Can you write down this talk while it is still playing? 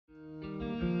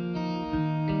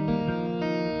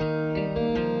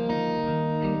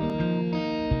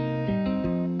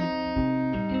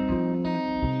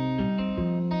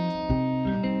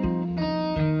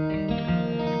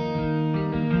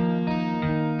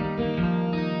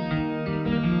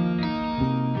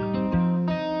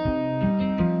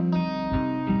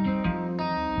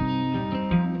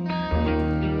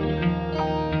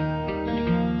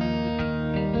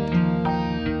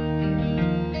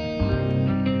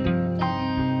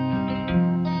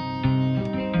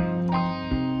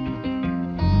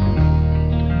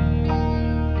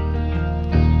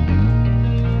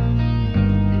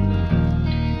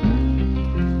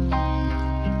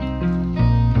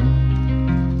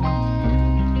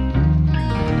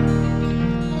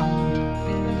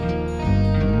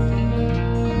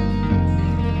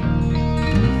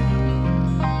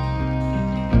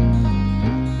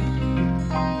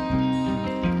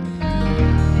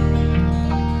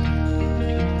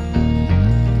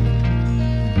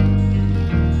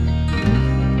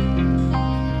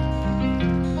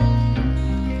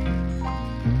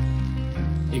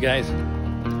guys.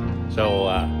 So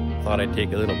thought I'd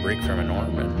take a little break from a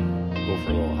norm and go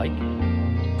for a little hike.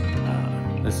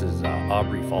 This is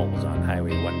Aubrey Falls on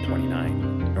Highway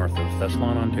 129 north of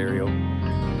Thessalon, Ontario,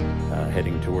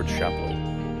 heading towards Chapleau.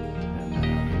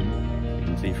 And you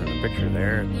can see from the picture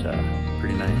there, it's a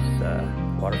pretty nice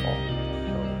waterfall.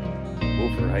 So we'll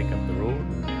go for a hike up the road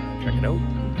and check it out,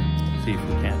 see if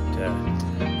we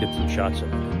can't get some shots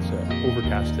of it. It's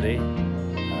overcast today.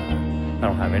 I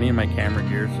don't have any of my camera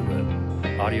gear, so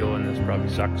the audio in this probably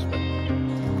sucks, but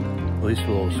at least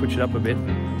we'll switch it up a bit and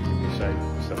give you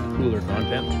some cooler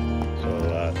content. So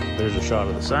there's a shot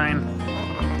of the sign.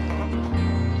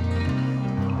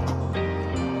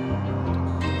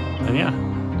 And yeah,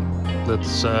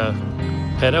 let's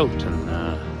head out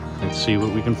and let's see what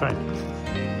we can find.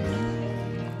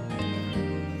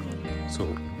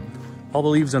 So all the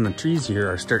leaves on the trees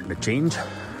here are starting to change.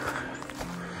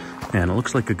 And it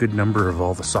looks like a good number of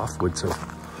all the softwoods have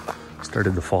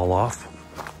started to fall off.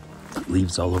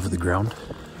 Leaves all over the ground.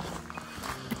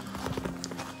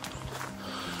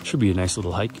 Should be a nice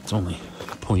little hike. It's only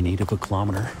 0.8 of a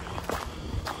kilometer.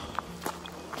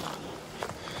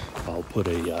 I'll put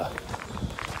a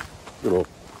little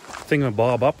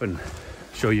thingamabob up and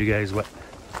show you guys what,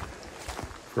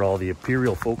 for all the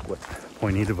imperial folk, what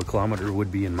 0.8 of a kilometer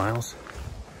would be in miles.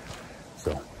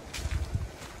 So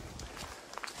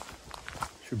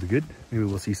should be good. Maybe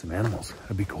we'll see some animals.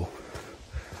 That'd be cool.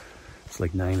 It's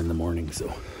like 9 in the morning,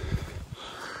 so.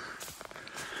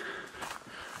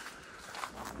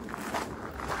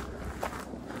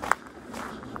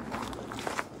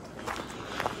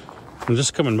 I'm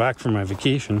just coming back from my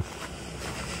vacation.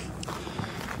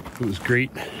 It was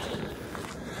great.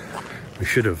 I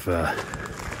should have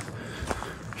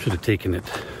taken it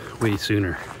way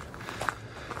sooner.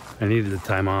 I needed the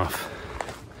time off.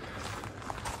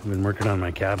 I've been working on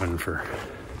my cabin for,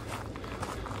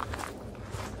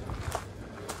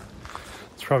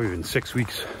 it's probably been 6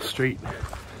 weeks straight,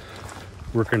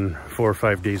 working 4 or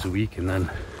 5 days a week, and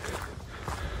then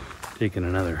taking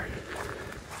another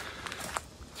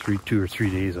 2 or 3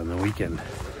 days on the weekend.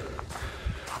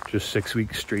 Just 6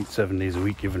 weeks straight, 7 days a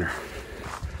week giving her.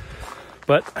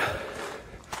 But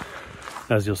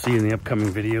as you'll see in the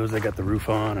upcoming videos, I got the roof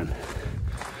on and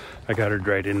I got her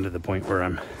dried in to the point where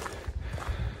I'm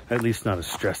at least not as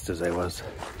stressed as I was.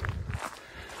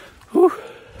 Whew.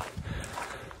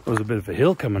 There was a bit of a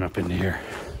hill coming up into here.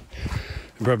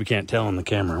 You probably can't tell on the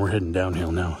camera. We're heading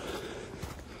downhill now.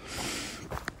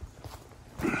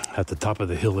 At the top of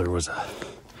the hill there was a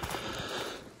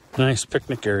nice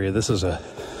picnic area. This is a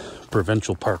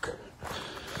provincial park.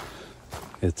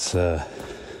 It's a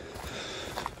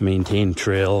maintained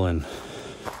trail, and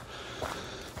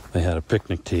they had a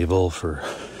picnic table for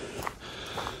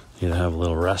you to have a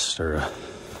little rest or a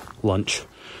lunch.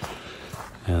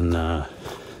 And there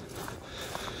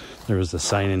was the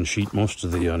sign-in sheet. Most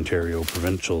of the Ontario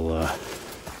provincial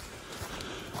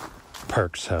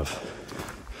parks have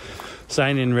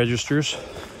sign-in registers.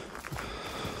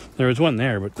 There was one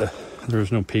there, but there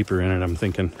was no paper in it. I'm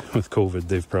thinking with COVID,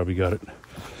 they've probably got it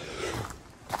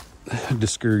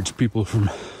discouraged people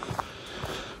from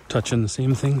touching the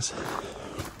same things.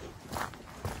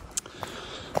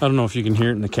 I don't know if you can hear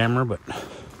it in the camera, but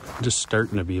I'm just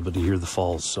starting to be able to hear the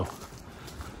falls, so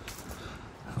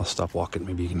I'll stop walking,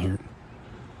 maybe you can hear it.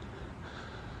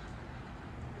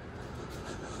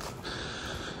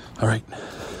 All right,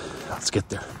 let's get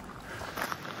there.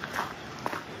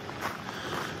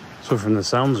 So from the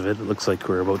sounds of it, it looks like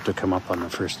we're about to come up on the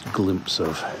first glimpse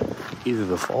of either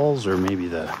the falls or maybe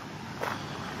the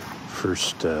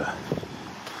first,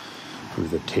 maybe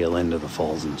the tail end of the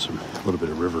falls and a little bit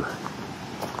of river.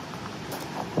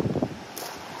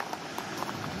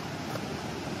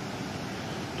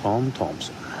 Tom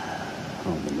Thompson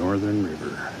on the Northern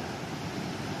River.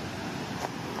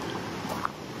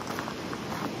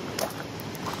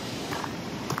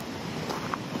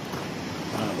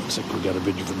 Looks like we got a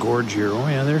bit of a gorge here. Oh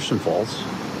yeah, there's some falls.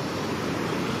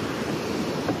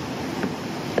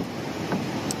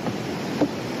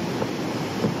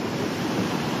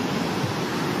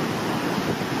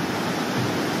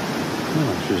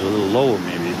 Oh, she's a little lower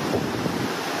maybe.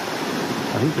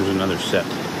 I think there's another set.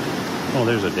 Oh,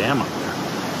 there's a dam up there.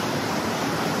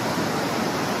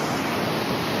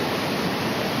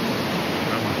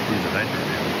 That must be the hydro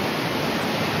dam.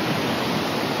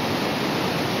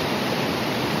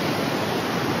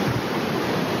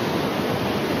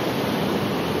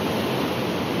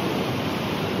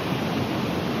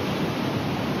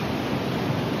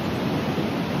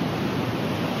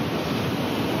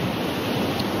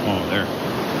 Oh, there.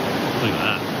 Look at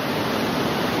that.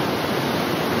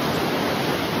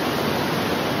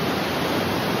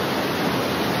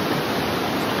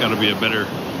 Gotta be a better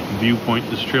viewpoint.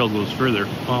 This trail goes further.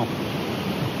 Well,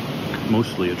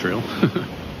 mostly a trail.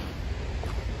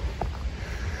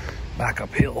 Back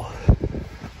uphill.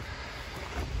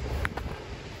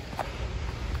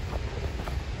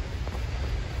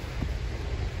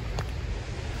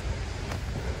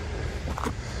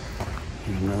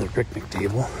 Here's another picnic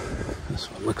table.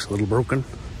 This one looks a little broken.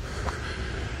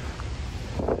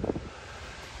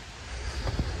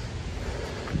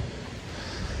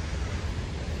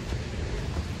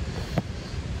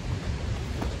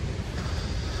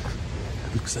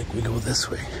 Looks like we go this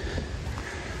way.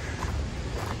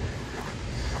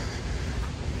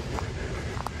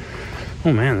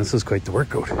 Oh man, this is quite the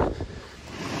workout.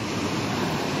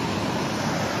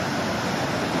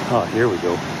 Oh, here we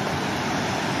go.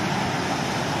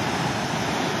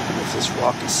 If this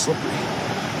rock is slippery.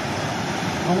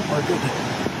 Oh, we're good.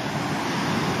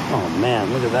 Oh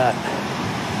man, look at that.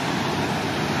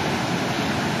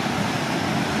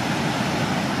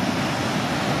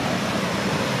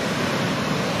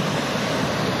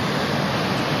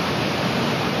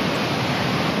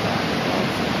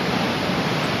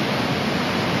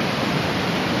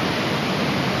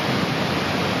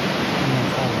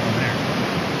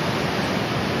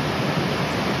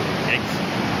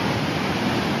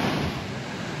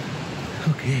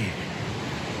 Okay.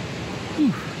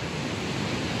 Whew.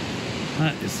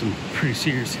 That is some pretty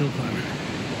serious hill climbing.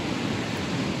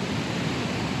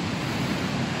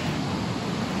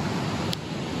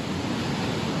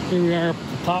 Here we are up at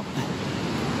the top.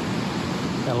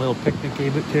 Got a little picnic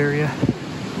area.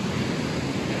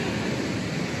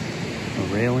 A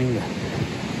railing to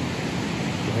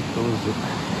protect those that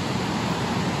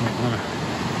don't want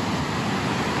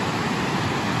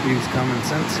to use common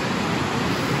sense.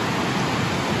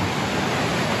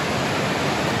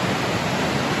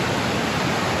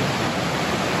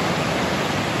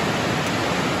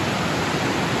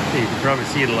 You can probably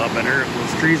see it a lot better if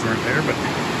those trees weren't there, but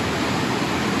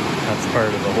that's part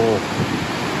of the whole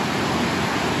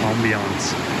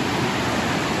ambiance.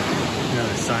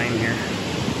 Another sign here.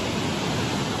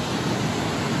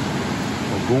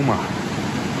 Oguma.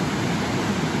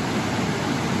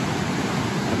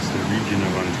 That's the region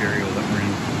of Ontario that we're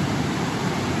in.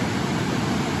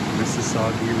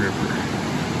 Mississauga River.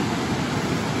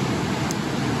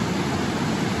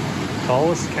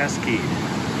 Tallest cascade.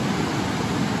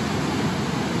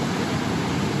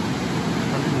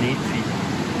 8 feet.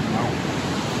 Wow.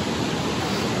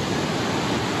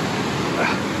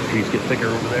 Trees get thicker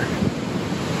over there.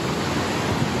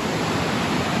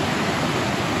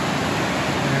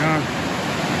 Yeah.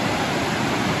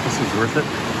 This is worth it.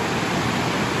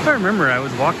 I remember I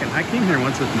was walking. I came here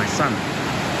once with my son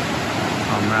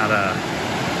on that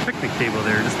picnic table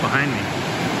there just behind me.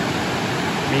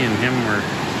 Me and him were,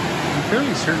 I'm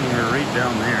fairly certain we were right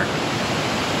down there.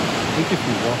 I think if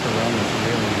you walk around this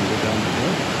railing and go down the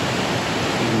hill,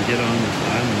 you can get on this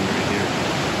island right here.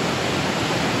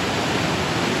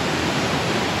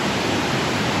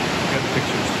 Got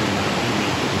pictures from the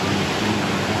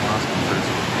hospital first.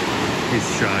 He's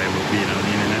shy about being on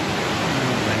the internet. I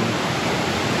don't blame him.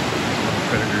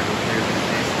 Predators up there these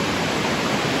days.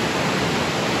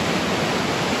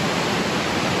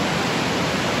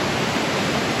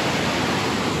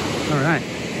 Alright.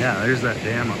 Yeah, there's that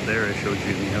dam up there I showed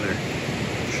you in the other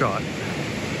shot.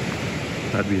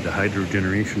 That'd be the hydro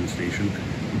generation station.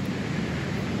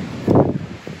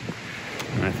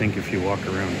 And I think if you walk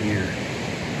around here,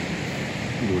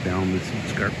 go down this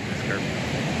escarpment, I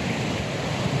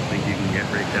think you can get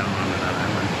right down onto that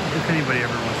island. If anybody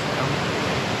ever wants to come.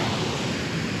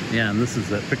 Yeah, and this is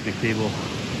that picnic table.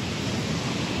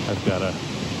 I've got a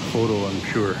photo, I'm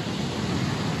sure,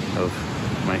 of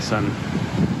my son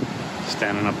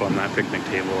standing up on that picnic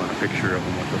table and a picture of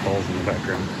him with the falls in the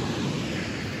background.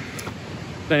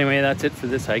 But anyway, that's it for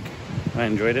this hike. I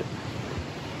enjoyed it.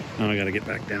 Now I gotta get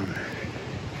back down.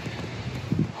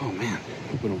 Oh man,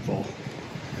 hope I don't fall.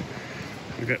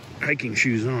 I got hiking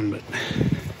shoes on, but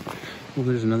well,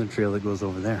 there's another trail that goes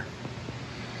over there.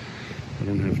 I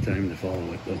don't have time to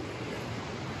follow it though.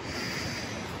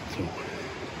 So,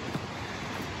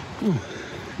 oh,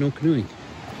 no canoeing.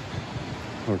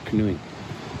 Or canoeing.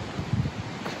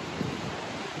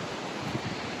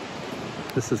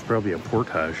 This is probably a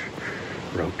portage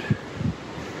route.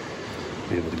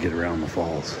 Be able to get around the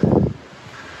falls.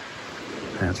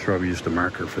 That's probably just a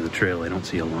marker for the trail. I don't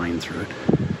see a line through it.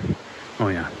 Oh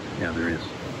yeah, yeah there is.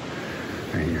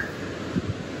 Right here.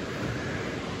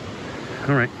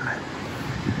 Alright.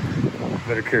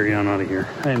 Better carry on out of here.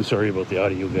 I am sorry about the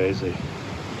audio, guys. I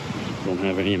don't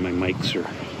have any of my mics or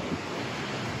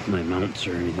my mounts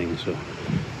or anything, so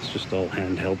it's just all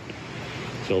handheld.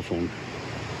 cell phone.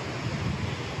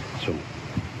 So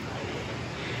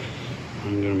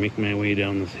I'm gonna make my way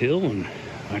down this hill and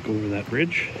back over that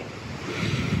bridge.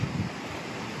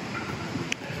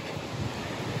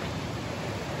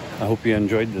 I hope you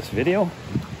enjoyed this video.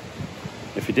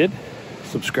 If you did,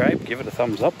 subscribe, give it a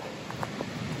thumbs up,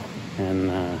 and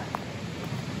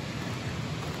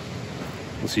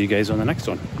we'll see you guys on the next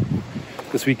one.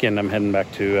 This weekend I'm heading back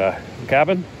to the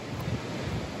cabin,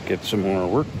 get some more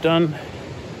work done.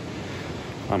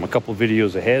 I'm a couple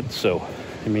videos ahead, so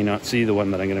you may not see the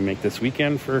one that I'm going to make this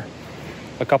weekend for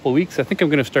a couple weeks. I think I'm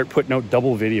going to start putting out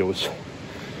double videos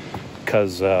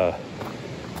because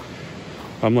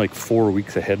I'm like 4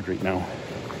 weeks ahead right now.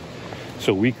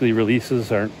 So weekly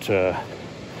releases are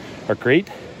great.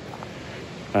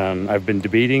 I've been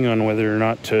debating on whether or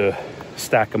not to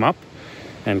stack them up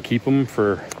and keep them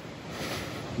for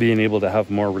being able to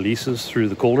have more releases through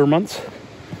the colder months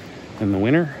in the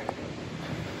winter.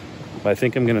 But I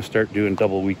think I'm going to start doing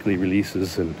double weekly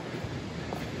releases, and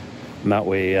that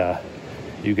way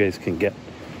you guys can get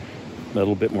a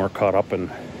little bit more caught up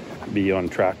and be on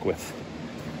track with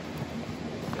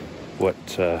what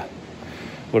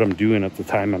I'm doing at the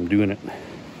time I'm doing it.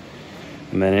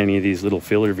 And then any of these little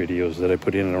filler videos that I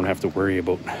put in, I don't have to worry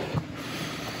about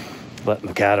letting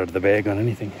the cat out of the bag on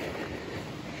anything.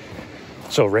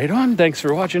 So right on, thanks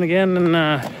for watching again, and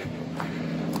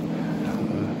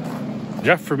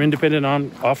Jeff from Independent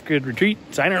on Off-Grid Retreat,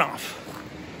 signing off.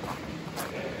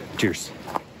 Cheers.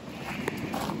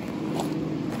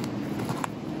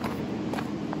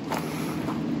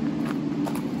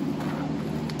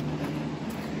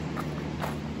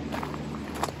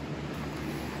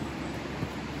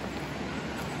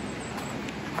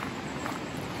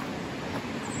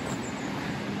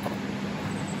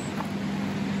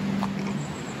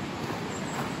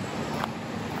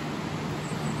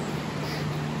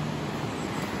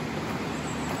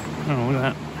 Oh, look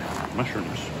at that.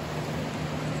 Mushrooms.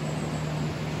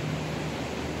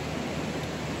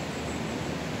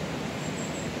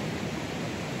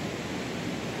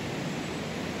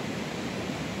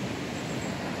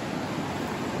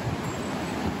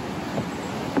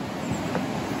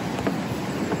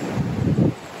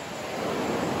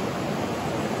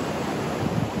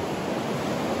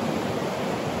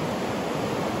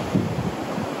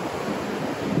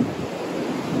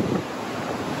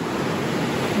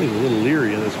 I was a little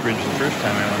leery of this bridge the first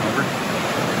time I went over.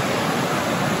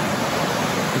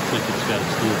 Looks like it's got a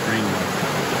steel frame though.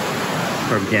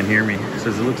 Probably can't hear me. It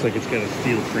says it looks like it's got a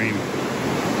steel frame.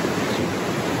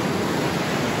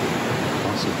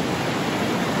 Awesome.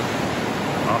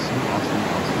 Awesome, awesome,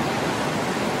 awesome.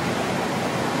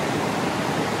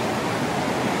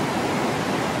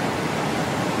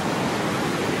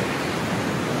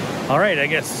 All right, I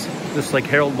guess just like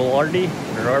Harold Bellardi,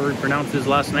 or however you pronounce his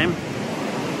last name.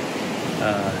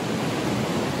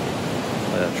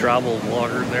 Travel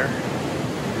vlogger there,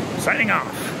 signing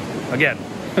off again.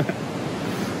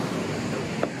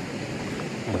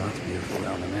 Oh, that's beautiful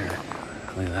down in there.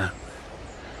 Look at that.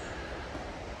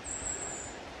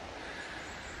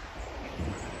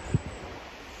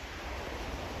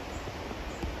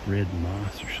 Red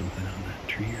moss or something on that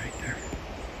tree right there.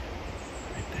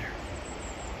 Right there.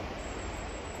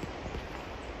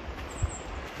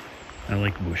 I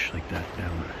like bush like that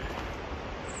down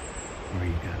where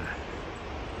you gotta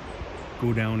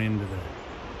go down into the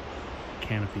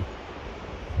canopy.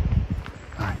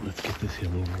 All right, let's get this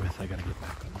hill over with. I gotta get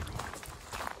back on the road.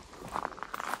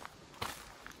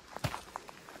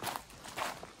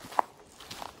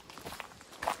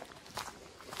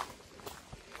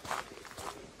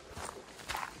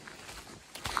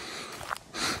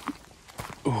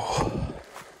 Oh,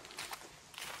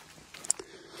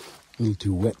 a little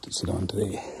too wet to sit on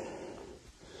today.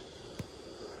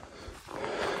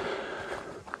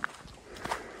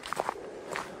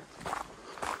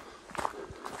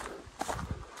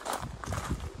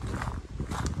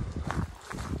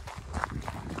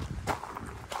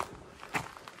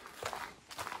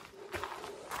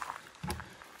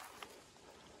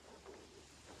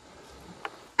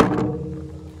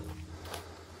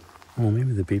 Oh,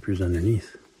 maybe the paper's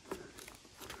underneath.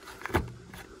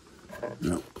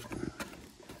 No.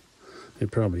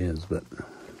 It probably is, but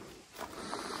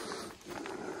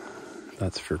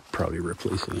that's for probably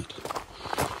replacing it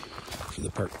for the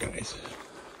park guys.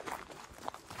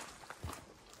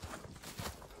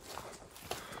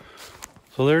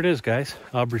 So there it is, guys.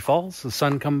 Aubrey Falls. The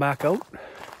sun come back out.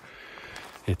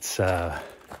 It's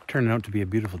turning out to be a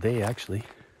beautiful day, actually.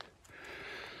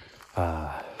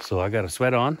 So I got a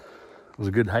sweat on. It was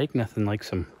a good hike, nothing like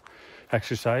some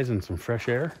exercise and some fresh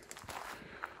air.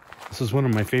 This is one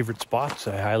of my favorite spots.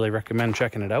 I highly recommend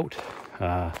checking it out.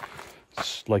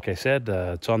 Like I said,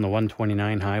 it's on the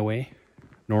 129 highway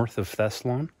north of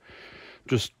Thessalon.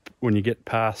 Just when you get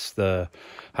past the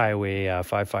highway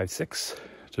 556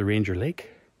 to Ranger Lake,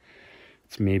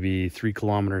 it's maybe 3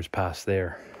 kilometers past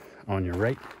there on your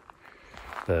right.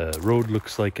 The road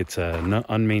looks like it's an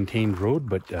unmaintained road,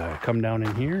 but come down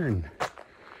in here and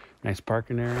nice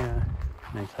parking area,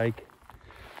 nice hike,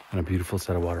 and a beautiful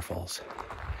set of waterfalls.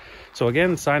 So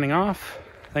again, signing off.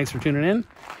 Thanks for tuning in,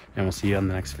 and we'll see you on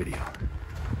the next video.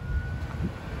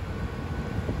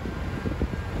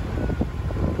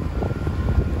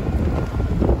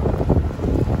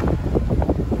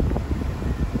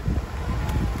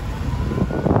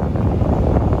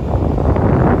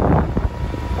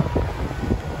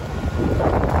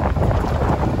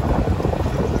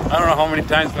 I don't know how many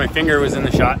times my finger was in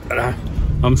the shot, but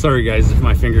I'm sorry guys if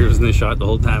my finger was in the shot the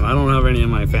whole time. I don't have any of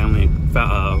my family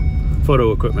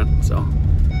photo equipment, so.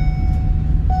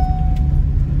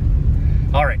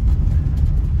 All right,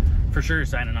 for sure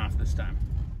signing off this time.